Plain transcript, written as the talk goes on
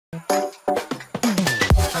Hi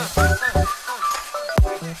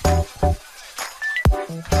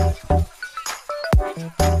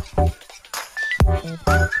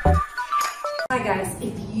guys,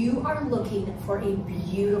 if you are looking for a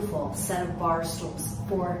beautiful set of bar stools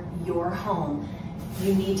for your home,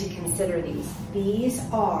 you need to consider these. These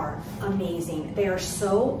are amazing. They are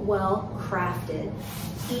so well crafted,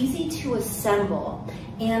 easy to assemble,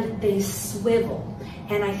 and they swivel.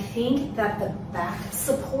 And I think that the back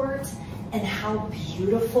support and how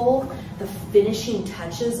beautiful the finishing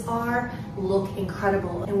touches are look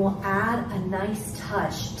incredible and will add a nice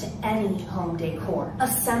touch to any home decor.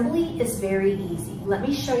 Assembly is very easy. Let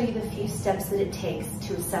me show you the few steps that it takes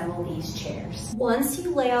to assemble these chairs. Once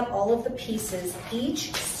you lay out all of the pieces,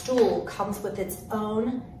 each stool comes with its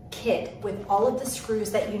own kit with all of the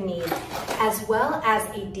screws that you need, as well as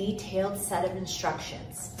a detailed set of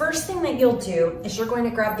instructions. First thing that you'll do is you're going to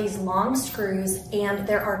grab these long screws, and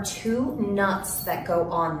there are 2 nuts that go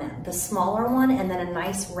on them, the smaller one and then a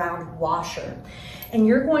nice round washer. And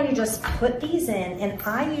you're going to just put these in, and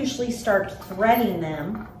I usually start threading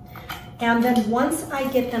them. And then once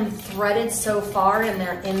I get them threaded so far and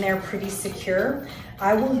they're in there pretty secure,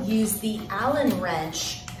 I will use the Allen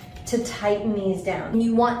wrench to tighten these down.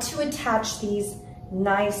 You want to attach these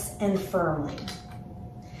nice and firmly.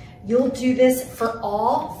 You'll do this for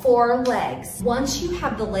all 4 legs. Once you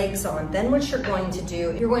have the legs on, then what you're going to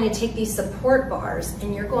do, you're going to take these support bars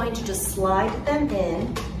and you're going to just slide them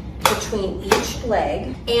in between each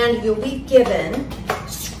leg, and you'll be given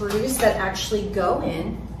screws that actually go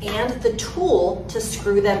in and the tool to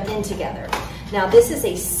screw them in together. Now this is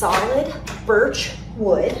a solid birch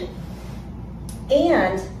wood,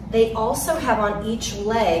 and they also have on each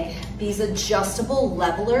leg these adjustable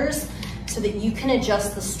levelers so that you can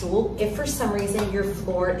adjust the stool if for some reason your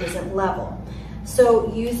floor isn't level.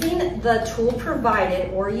 So using the tool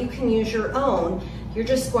provided, or you can use your own, you're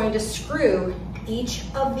just going to screw each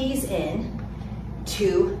of these in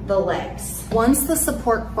to the legs. Once the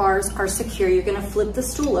support bars are secure, you're going to flip the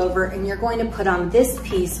stool over and you're going to put on this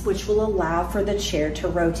piece, which will allow for the chair to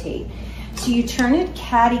rotate. So you turn it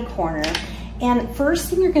catty corner, and first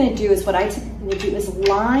thing you're going to do is what I typically do is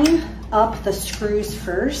line up the screws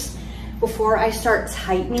first before I start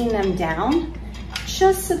tightening them down,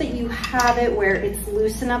 just so that you have it where it's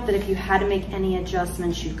loose enough that if you had to make any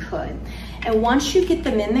adjustments, you could. And once you get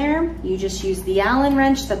them in there, you just use the Allen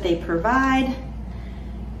wrench that they provide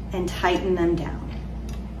and tighten them down.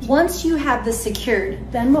 Once you have this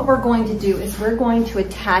secured, then what we're going to do is we're going to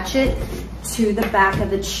attach it to the back of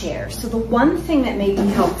the chair. So the one thing that may be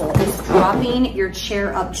helpful is dropping your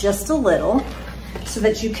chair up just a little so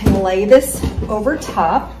that you can lay this over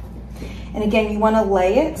top. And again, you want to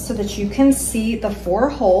lay it so that you can see the 4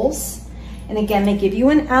 holes. And again, they give you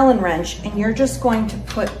an Allen wrench, and you're just going to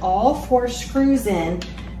put all 4 screws in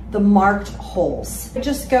the marked holes.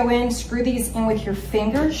 Just go in, screw these in with your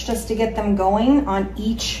fingers just to get them going on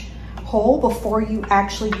each hole before you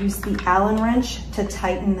actually use the Allen wrench to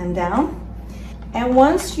tighten them down. And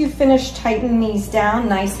once you finish tightening these down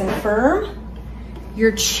nice and firm,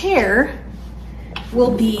 your chair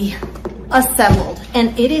will be assembled.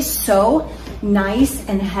 And it is so nice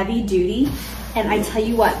and heavy duty. And I tell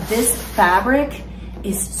you what, this fabric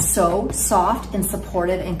is so soft and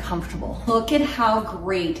supportive and comfortable. Look at how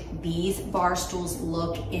great these bar stools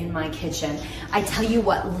look in my kitchen. I tell you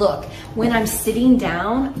what, look, when I'm sitting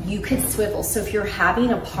down, you could swivel. So if you're having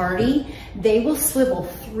a party, they will swivel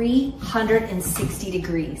 360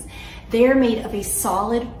 degrees. They're made of a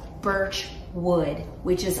solid birch wood,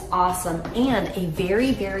 which is awesome, and a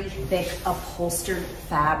very, very thick upholstered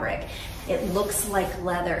fabric. It looks like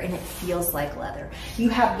leather and it feels like leather. You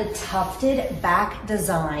have the tufted back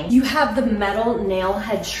design. You have the metal nail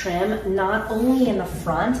head trim, not only in the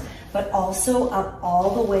front, but also up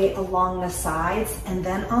all the way along the sides. And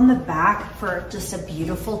then on the back, for just a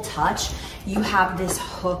beautiful touch, you have this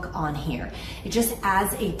hook on here. It just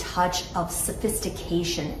adds a touch of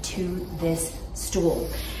sophistication to this stool.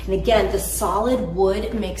 And again, the solid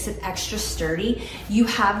wood makes it extra sturdy. You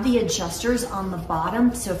have the adjusters on the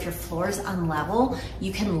bottom, so if your floor is unlevel,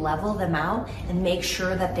 you can level them out and make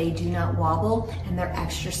sure that they do not wobble and they're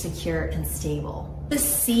extra secure and stable. The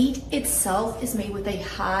seat itself is made with a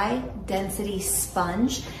high density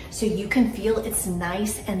sponge, so you can feel it's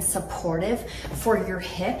nice and supportive for your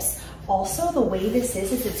hips. Also, the way this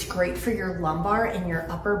is it's great for your lumbar and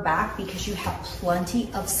your upper back because you have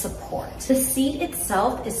plenty of support. The seat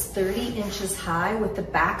itself is 30 inches high with the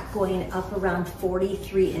back going up around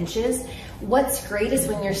 43 inches. What's great is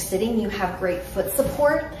when you're sitting, you have great foot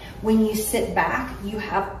support. When you sit back, you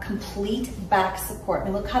have complete back support.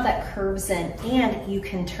 And look how that curves in, and you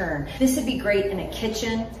can turn. This would be great in a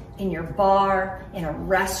kitchen, in your bar, in a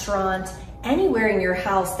restaurant, anywhere in your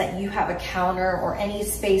house that you have a counter or any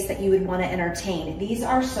space that you would want to entertain. These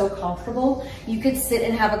are so comfortable. You could sit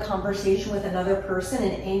and have a conversation with another person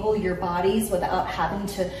and angle your bodies without having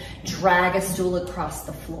to drag a stool across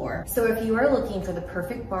the floor. So if you are looking for the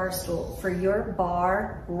perfect bar stool for your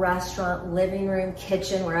bar, restaurant, living room,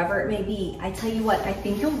 kitchen, wherever it may be, I tell you what, I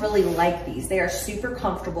think you'll really like these. They are super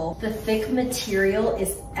comfortable. The thick material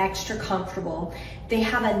is extra comfortable. They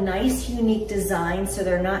have a nice, unique design, so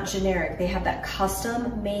they're not generic. They have that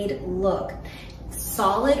custom made look.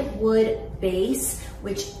 Solid wood base,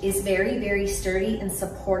 which is very, very sturdy and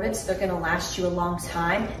supported, so they're gonna last you a long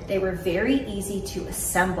time. They were very easy to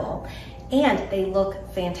assemble, and they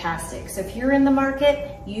look fantastic. So if you're in the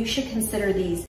market, you should consider these.